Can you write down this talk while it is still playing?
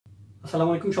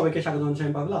আসসালামু আলাইকুম, সবাইকে স্বাগত জানাচ্ছি।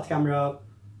 আমি পাভেল। আজকে আমরা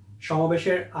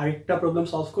সমাবেশের আরেকটা প্রবলেম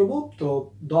সলভ করব। তো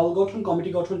দল গঠন,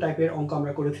 কমিটি গঠন টাইপের অঙ্ক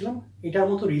আমরা করেছিলাম। এটার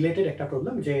মতো রিলেটেড একটা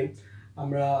প্রবলেম যে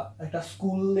আমরা একটা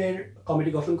স্কুলের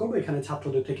কমিটি গঠন করব, এখানে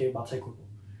ছাত্রদের থেকে বাছাই করব।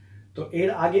 তো এর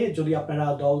আগে যদি আপনারা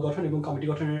দল গঠন এবং কমিটি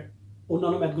গঠনের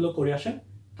অন্যান্য ম্যাথগুলো করে আসেন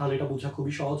তাহলে এটা বোঝা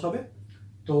খুবই সহজ হবে।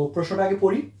 তো প্রশ্নটা আগে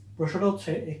পড়ি। প্রশ্নটা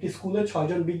হচ্ছে, একটি স্কুলে 6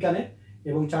 জন বিজ্ঞানের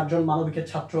এবং 4 জন মানবিকের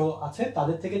ছাত্র আছে,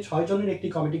 তাদের থেকে 6 জনের একটি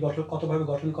কমিটি কতভাবে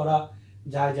গঠন করা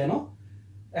যায় যেন।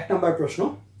 1 নম্বর প্রশ্ন,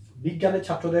 বিজ্ঞানের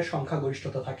ছাত্রদের সংখ্যা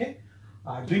গরিষ্ঠতা থাকে।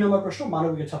 আর 2 নম্বর প্রশ্ন,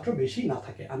 মানবিকের ছাত্র বেশি না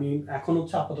থাকে। আমি এখন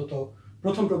আপাতত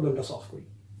প্রথম প্রবলেমটা সলভ করি।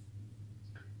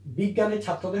 বিজ্ঞানের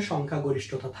ছাত্রদের সংখ্যা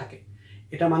গরিষ্ঠতা থাকে,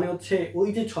 এটা মানে হচ্ছে ওই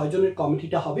যে 6 জনের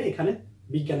কমিটিটা হবে, এখানে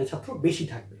বিজ্ঞানের ছাত্র বেশি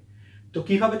থাকবে। তো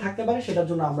কিভাবে থাকতে পারে সেটার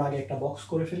জন্য আমরা আগে একটা বক্স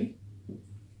করে ফেলি।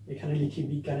 এখানে লিখি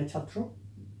বিজ্ঞানের ছাত্র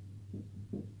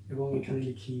এবং এখানে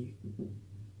লিখি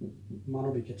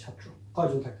মানবিকের ছাত্র।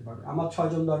 কয়জন থাকতে পারবে? আমার 6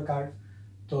 জন দরকার।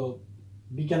 তো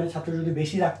বিজ্ঞানের ছাত্র যদি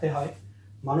বেশি রাখতে হয়,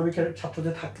 মানবিকের ছাত্র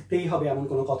যে থাকতেই হবে এমন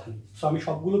কোনো কথা নেই। সো আমি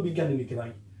সবগুলো বিজ্ঞানে নিতে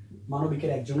পারি,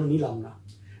 মানবিকের একজনও নিলাম না।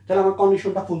 তাহলে আমার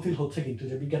কন্ডিশনটা ফুলফিল হচ্ছে, কিন্তু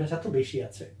যে বিজ্ঞানের ছাত্র বেশি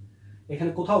আছে।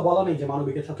 এখানে কোথাও বলা নেই যে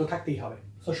মানবিকের ছাত্র থাকতেই হবে।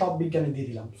 সো সব বিজ্ঞানে দিয়ে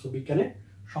দিলাম। সো বিজ্ঞানের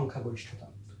সংখ্যা গরিষ্ঠতা।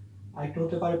 আরেকটা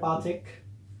হতে পারে 5-1,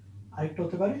 আরেকটা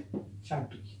হতে পারে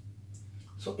 4-2।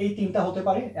 সো এই 3টা হতে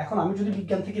পারে। এখন আমি যদি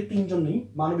বিজ্ঞান থেকে 3 জন নিই,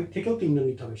 মানবিক থেকেও 3 জন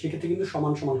নিতে হবে, সেক্ষেত্রে কিন্তু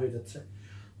সমান সমান হয়ে যাচ্ছে।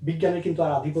 বিজ্ঞানের কিন্তু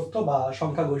আর আধিপত্য বা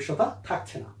সংখ্যা গরিষ্ঠতা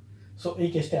থাকছে না। সো এই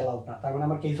কেসটা অ্যালাউড না। তার মানে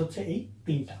আমার কেস হচ্ছে এই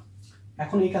 3টা।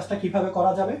 এখন এই কাজটা কিভাবে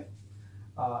করা যাবে,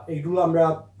 এইগুলো আমরা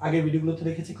আগের ভিডিওগুলোতে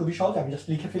দেখেছি, খুবই সহজ। আমি জাস্ট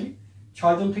লিখে ফেলি।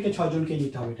 6 জন থেকে 6 জনকে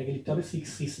নিতে হবে, এটাকে লিখতে হবে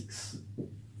 6C6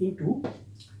 ইন্টু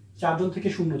 4 জন থেকে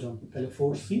 0 জন, তাহলে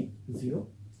 4C0।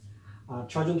 আর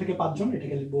 6 জন থেকে 5 জন,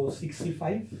 এটাকে লিখবো 6C5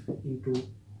 ইন্টু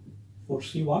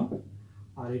 4C1।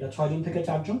 আর এটা 6 জন থেকে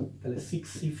 4 জন, তাহলে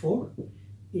 6C4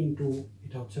 ইন্টু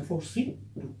এটা হচ্ছে 4C2।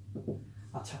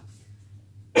 আচ্ছা,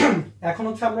 এখন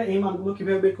আমরা এই মানগুলো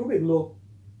কিভাবে বের করবো, এগুলো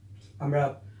আমরা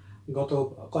গত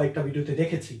কয়েকটা ভিডিওতে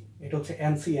দেখেছি। এটা হচ্ছে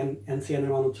NCN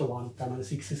এর মান হচ্ছে 1, তার মানে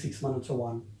 6C6 মান হচ্ছে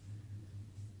 1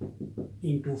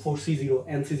 ইন্টু 4C0,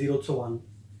 NC0 হচ্ছে 1,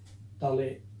 তাহলে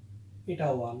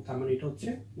এটাও 1, তার মানে এটা হচ্ছে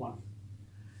 1।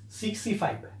 6C5,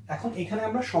 এখন এখানে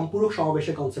আমরা সম্পূরক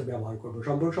সমাবেশের কনসেপ্ট ব্যবহার করব।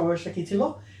 সম্পূরক সমাবেশটা কি ছিল,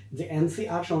 যে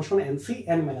NCR সমান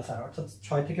NCN-R, অর্থাৎ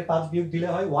 6 থেকে 5 বিয়োগ দিলে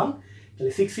হয় 1,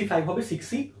 তাহলে 6C5 হবে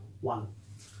 6C1।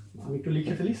 আমি একটু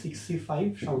লিখে ফেলি, 6C5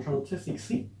 সমান হচ্ছে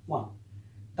 6C1।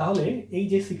 তাহলে এই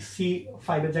যে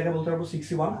 6C5 এর জায়গায় বলতে পারবো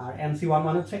 6C1, আর NC1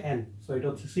 মানে হচ্ছে N, সো এটা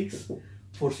হচ্ছে 6,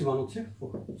 4C1 হচ্ছে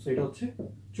 4, সো এটা হচ্ছে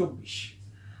 24।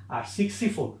 আর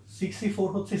 6C4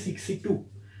 হচ্ছে 6C2,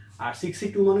 আর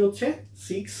 6C2 মানে হচ্ছে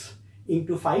 6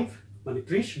 ইন্টু 5 মানে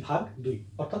 30 ভাগ 2,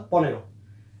 অর্থাৎ 15।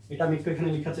 এটা আমি একটু এখানে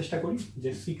লেখার চেষ্টা করি,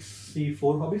 যে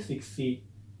 6C4 হবে 6C2,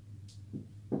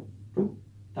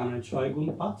 তার মানে 6 গুণ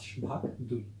 5 ভাগ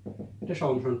 2, এটা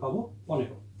সমান পাবো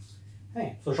 15।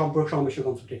 হ্যাঁ, তো সম্পূরক সমাবেশের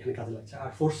কনসেপ্ট এখানে কাজে লাগছে। আর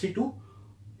 4C2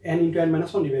 n into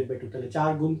n-1 divide by 2, তাহলে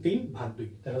 4 গুণ 3 ভাগ 2,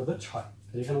 তাহলে হবে 6।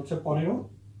 তাহলে এখানে হচ্ছে 15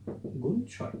 গুণ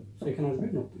 6, তো এখানে আসবে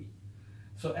 90।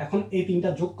 সো এখন এই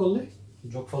 3টা যোগ করলে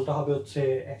যোগফলটা হবে হচ্ছে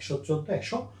 114,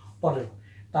 115।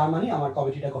 তার মানে আমার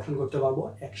কমিটিটা গঠন করতে পারবো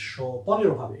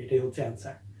 115 ভাবে। এটাই হচ্ছে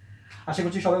অ্যান্সার। আশা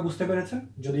করছি সবাই বুঝতে পেরেছেন।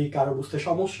 যদি কারো বুঝতে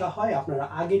সমস্যা হয়, আপনারা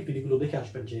আগের ভিডিওগুলো দেখে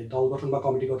আসবেন, যে দল গঠন বা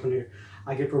কমিটি গঠনের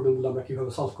আগের প্রবলেমগুলো আমরা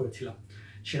কিভাবে সলভ করেছিলাম,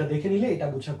 সেটা দেখে নিলে এটা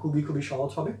বোঝা খুবই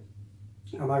সহজ হবে।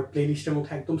 আমার প্লে লিস্টের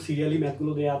মধ্যে একদম সিরিয়ালি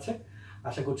ম্যাথগুলো দেওয়া আছে।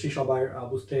 আশা করছি সবার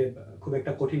বুঝতে খুব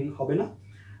একটা কঠিন হবে না।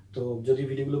 তো যদি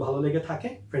ভিডিওগুলো ভালো লেগে থাকে,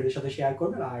 ফ্রেন্ডের সাথে শেয়ার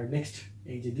করবেন। আর নেক্সট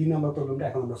এই যে 2 নম্বর প্রবলেমটা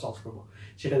এখন আমরা সলভ করবো,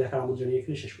 সেটা দেখার আমন্ত্রণ জানিয়ে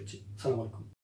এখানে শেষ করছি। আসসালামু আলাইকুম।